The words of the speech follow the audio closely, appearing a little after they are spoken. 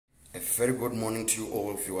Very good morning to you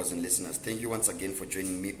all viewers and listeners. Thank you once again for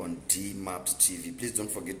joining me on D Maps TV. Please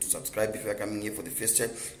don't forget to subscribe if you are coming here for the first time.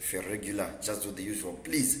 If you're regular, just do the usual.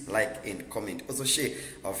 Please like and comment. Also share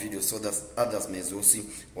our videos so that others may also see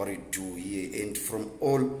what we do here. And from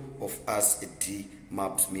all of us at D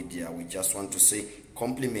Maps Media, we just want to say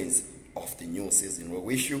compliments of the new season. We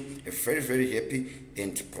wish you a very happy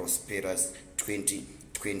and prosperous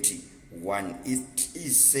 2021. It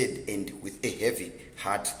is said, and with a heavy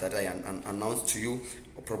heart, that I announced to you,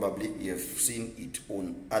 or probably you have seen it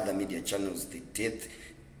on other media channels, the death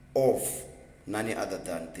of none other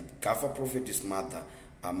than the Gaffer Prophet's mother,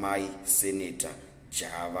 my Senator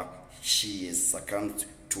Java. She has succumbed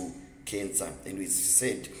to cancer, and we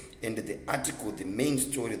said, and the article, the main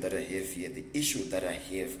story that I have here, the issue that I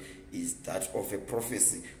have is that of a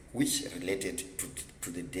prophecy which related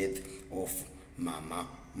to the death of Mama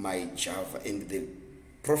my Java, and the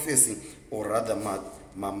prophecy, or rather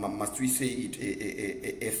must we say it,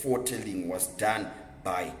 a foretelling was done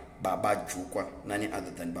by Baba Jukwa, none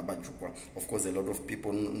other than Baba Jukwa. Of course, a lot of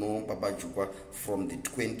people know Baba Jukwa from the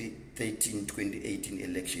 2013-2018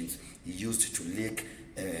 elections. He used to leak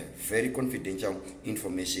very confidential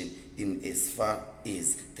information in as far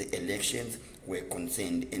as the elections were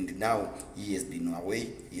concerned, and now he has been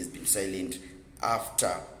away, he has been silent after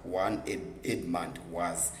one Edmund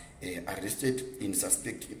was arrested in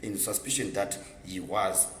suspicion that he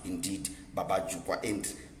was indeed Baba Jukwa.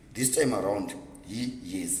 And this time around, he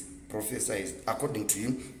is prophesied. According to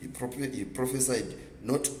him, he prophesied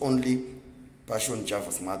not only Passion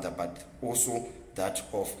Java's mother, but also that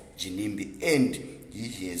of Jinimbi, and he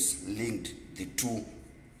has linked the two.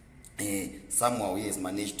 Somehow he has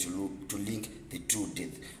managed to link the two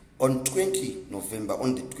deaths. On 20 November,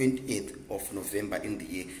 on the 28th of November in the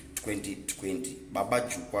year 2020, Baba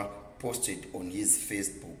Jukwa posted on his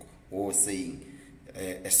Facebook, was saying,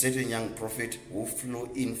 a certain young prophet who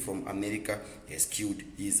flew in from America has killed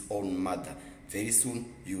his own mother. Very soon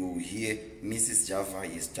you will hear Mrs. Java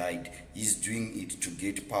has died. He's doing it to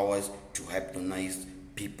get powers to hypnotize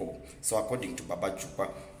people. So according to Baba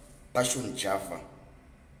Jukwa, Passion Java,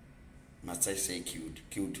 must I say killed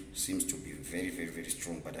seems to be very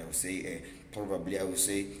strong, but I will say probably I will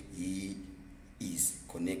say he is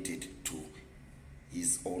connected to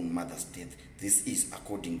his own mother's death. This is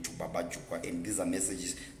according to Baba Jukwa, and these are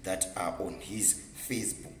messages that are on his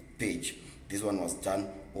Facebook page. This one was done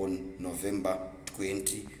on November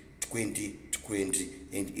 20, 2020,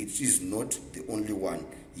 and it is not the only one.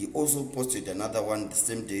 He also posted another one the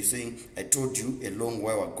same day saying, I told you a long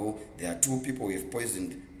while ago there are two people we have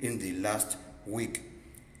poisoned in the last week.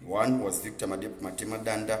 One was Victor Matema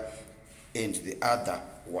Danda, and the other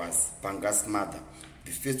was Panga's mother.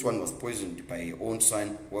 The first one was poisoned by her own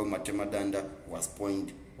son, while Matema Danda was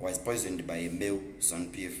poisoned by a male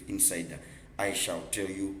ZANU-PF insider. I shall tell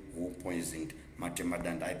you who poisoned Matema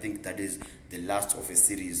Danda. I think that is the last of a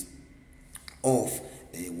series of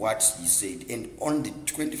what he said. And on the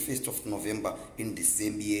 21st of November in the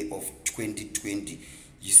same year of 2020,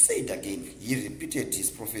 he said again, he repeated his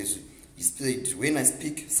prophecy. He said, when I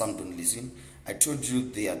speak, some don't listen. I told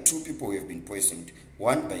you there are two people who have been poisoned.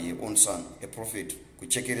 One by your own son, a prophet,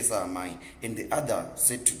 Kuchekeresa Amai, and the other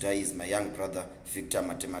said to die is my young brother, Victor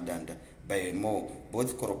Matema Danda. By more,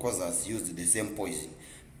 both Korokozas used the same poison.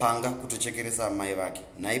 Panga kutochekeresa amai vake,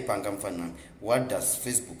 nai panga mfanana. What does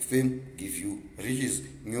Facebook fame give you? Riches,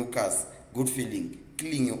 new cars, good feeling,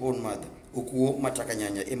 killing your own mother. Ukuo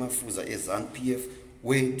matakanyanya emafuza ZANU-PF.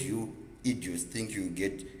 Where do you idiots think you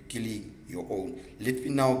get killing your own? Let me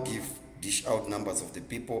now dish out numbers of the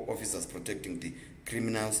people, officers protecting the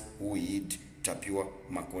criminals who hid Tapua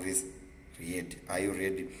Makore's head. Are you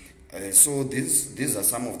ready? So these are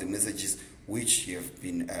some of the messages which have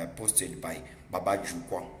been posted by Baba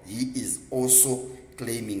Jukwa. He is also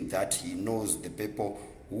claiming that he knows the people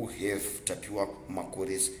who have Tapua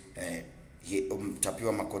Makore's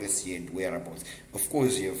head whereabouts. Of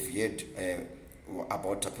course, you have heard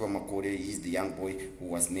about Tapua Makore. He is the young boy who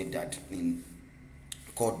was murdered in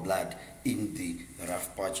cold blood in the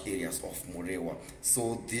rough patch areas of Morewa.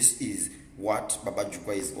 So this is what Baba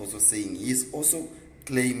Jukwa is also saying. He is also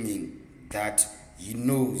claiming that he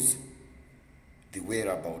knows the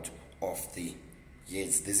whereabouts of the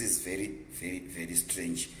heads. This is very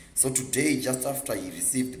strange. So today, just after he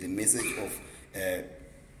received the message of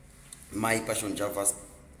my Passion Java's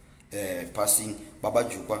passing, Baba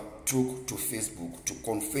Jukwa took to Facebook to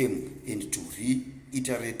confirm and to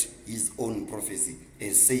reiterate his own prophecy,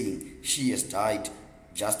 as saying, she has died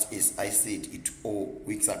just as I said it all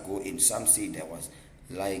weeks ago, and some said I was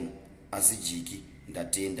lying. Asijiki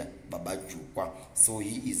ndatenda Baba Jukwa. So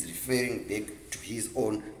he is referring back to his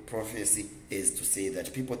own prophecy as to say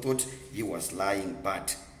that people thought he was lying,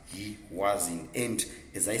 but he wasn't. And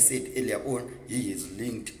as I said earlier on, he has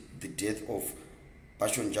linked the death of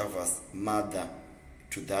Passion Java's mother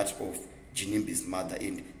to that of Jinimbi's mother,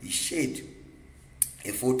 and he shared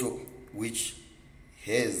a photo which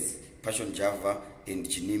has Passion Java and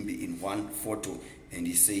Jinimbi in one photo, and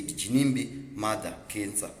he said Jinimbi mother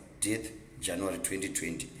cancer, death January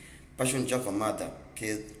 2020, Passion Java mother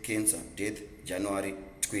cancer, death January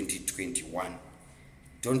 2021.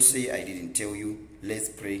 Don't say I didn't tell you. Let's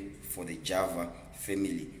pray for the Java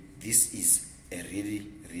family. This is a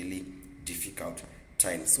really difficult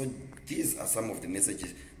time. So these are some of the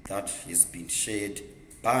messages that has been shared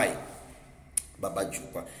by Baba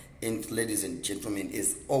Jukwa. And ladies and gentlemen,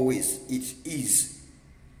 as always, it is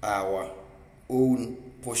our own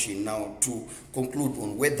portion now to conclude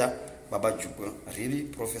on whether Baba Jukwa really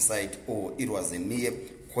prophesied or it was a mere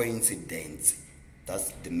coincidence.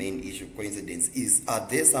 That's the main issue. Coincidence is, are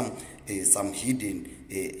there some hidden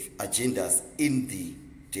agendas in the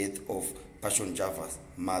death of Passion Java's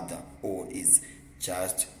mother, or is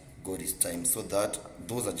just God's time? So that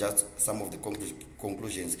those are just some of the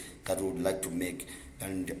conclusions that we would like to make.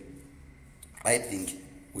 And I think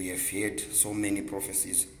we have heard so many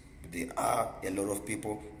prophecies. There are a lot of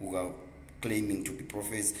people who are claiming to be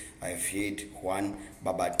prophets. I've heard Juan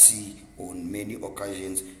Babati on many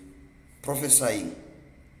occasions prophesying,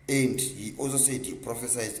 and he also said he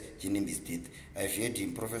prophesied Jinimbi's death. I've heard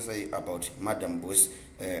him prophesy about Madam Boss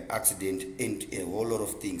accident and a whole lot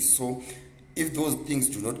of things. So if those things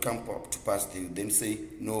do not come up to pass, they will then say,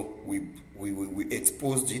 no, we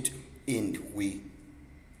exposed it and we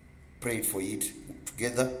prayed for it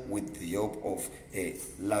together with the help of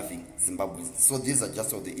loving Zimbabweans. So these are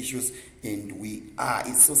just all the issues, and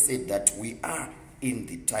it's so said that we are in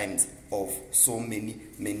the times of so many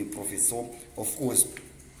prophets. So of course,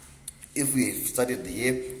 if we have started the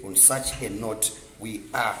year on such a note, we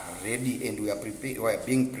are ready and we are prepared. We are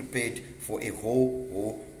being prepared for a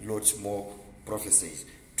whole lot more prophecies.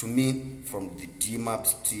 To me, from the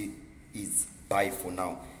DMAPS is bye for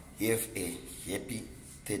now. Have a happy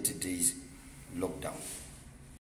 30 days lockdown.